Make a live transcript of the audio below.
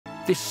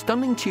This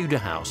stunning Tudor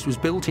house was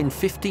built in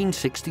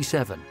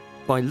 1567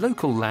 by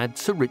local lad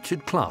Sir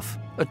Richard Clough,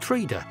 a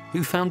trader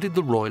who founded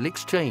the Royal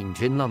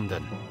Exchange in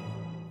London.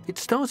 It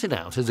started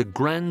out as a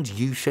grand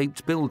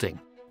U-shaped building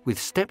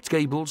with stepped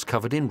gables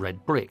covered in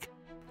red brick.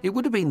 It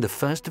would have been the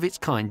first of its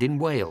kind in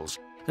Wales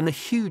and a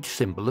huge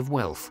symbol of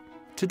wealth.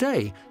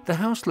 Today, the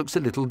house looks a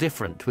little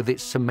different with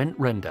its cement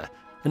render,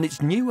 and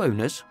its new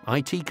owners,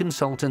 IT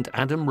consultant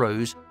Adam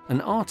Rose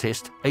and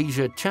artist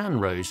Asia Chan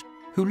Rose,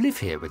 who live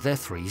here with their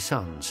 3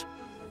 sons.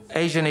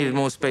 Asia needed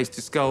more space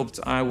to sculpt,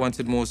 I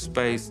wanted more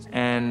space,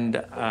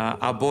 and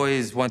our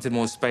boys wanted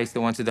more space. They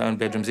wanted their own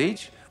bedrooms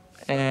each.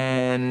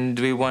 And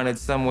we wanted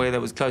somewhere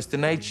that was close to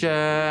nature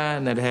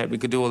and that we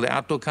could do all the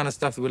outdoor kind of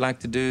stuff that we like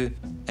to do.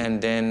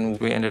 And then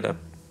we ended up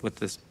with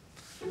this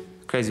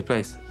crazy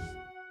place.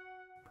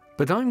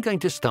 But I'm going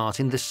to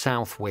start in the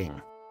south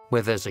wing,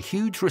 where there's a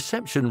huge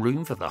reception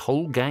room for the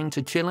whole gang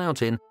to chill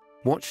out in,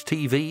 watch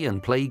TV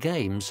and play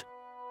games.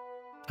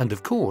 And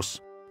of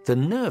course, the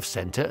nerve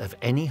centre of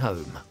any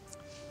home.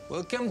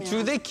 Welcome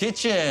to the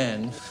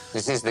kitchen.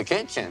 This is the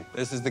kitchen?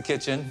 This is the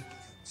kitchen.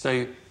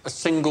 So a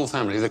single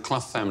family, the Clough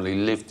family,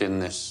 lived in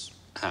this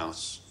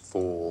house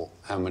for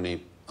how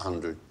many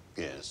 100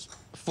 years?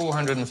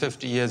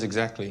 450 years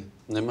exactly.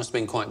 And it must have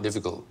been quite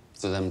difficult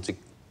for them to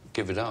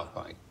give it up,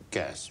 I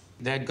guess.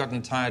 They'd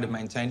gotten tired of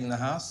maintaining the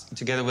house,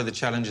 together with the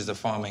challenges of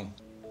farming.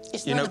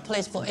 It's not a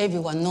place for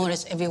everyone.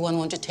 Notice everyone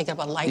wants to take up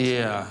a life.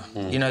 Yeah.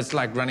 You know, it's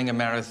like running a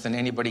marathon.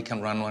 Anybody can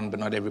run one,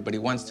 but not everybody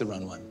wants to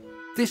run one.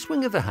 This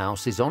wing of the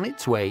house is on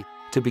its way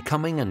to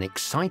becoming an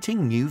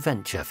exciting new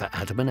venture for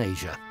Adam and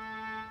Asia.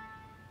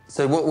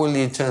 So what will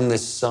you turn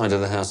this side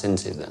of the house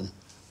into, then?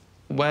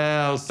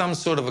 Well, some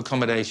sort of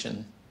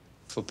accommodation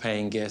for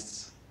paying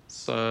guests.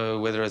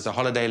 So whether it's a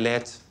holiday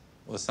let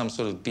or some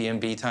sort of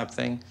B&B type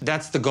thing.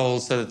 That's the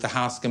goal, so that the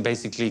house can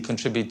basically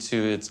contribute to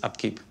its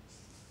upkeep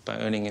by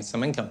earning it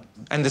some income.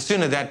 And the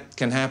sooner that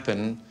can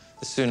happen,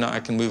 the sooner I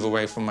can move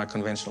away from my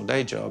conventional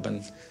day job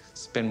and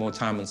spend more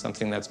time on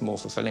something that's more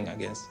fulfilling, I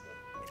guess.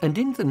 And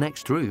in the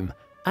next room,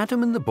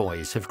 Adam and the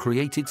boys have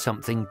created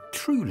something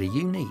truly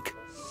unique.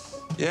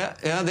 Yeah,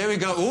 there we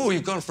go. Oh,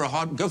 you've gone for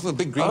go for a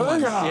big green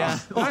one. Yeah.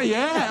 Oh,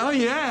 yeah.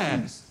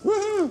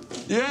 Woohoo!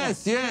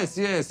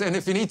 Yes. And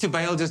if you need to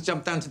bail, just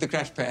jump down to the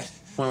crash pad.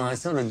 Well, I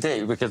sort of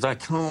do, because I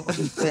can't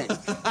think.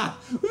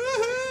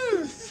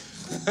 Woohoo!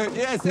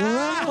 Yes.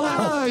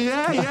 Oh,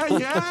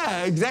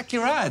 yeah. Exactly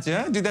right,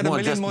 yeah? Do that a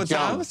million more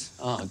times.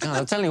 Oh, God,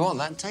 I'll tell you what,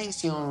 that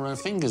takes your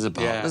fingers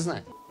apart, Yeah. doesn't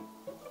it?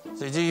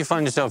 So do you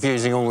find yourself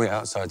using all the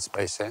outside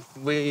space here?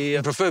 We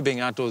prefer being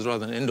outdoors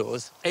rather than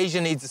indoors.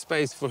 Asia needs a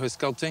space for her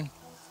sculpting,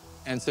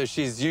 and so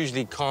she's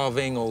usually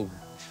carving or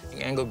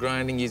angle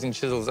grinding using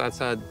chisels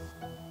outside.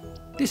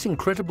 This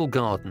incredible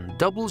garden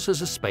doubles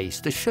as a space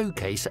to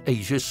showcase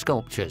Asia's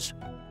sculptures.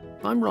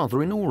 I'm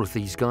rather in awe of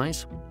these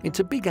guys.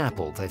 It's a big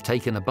apple they've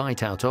taken a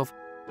bite out of,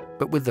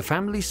 but with the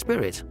family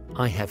spirit,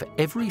 I have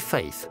every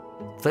faith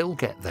they'll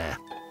get there.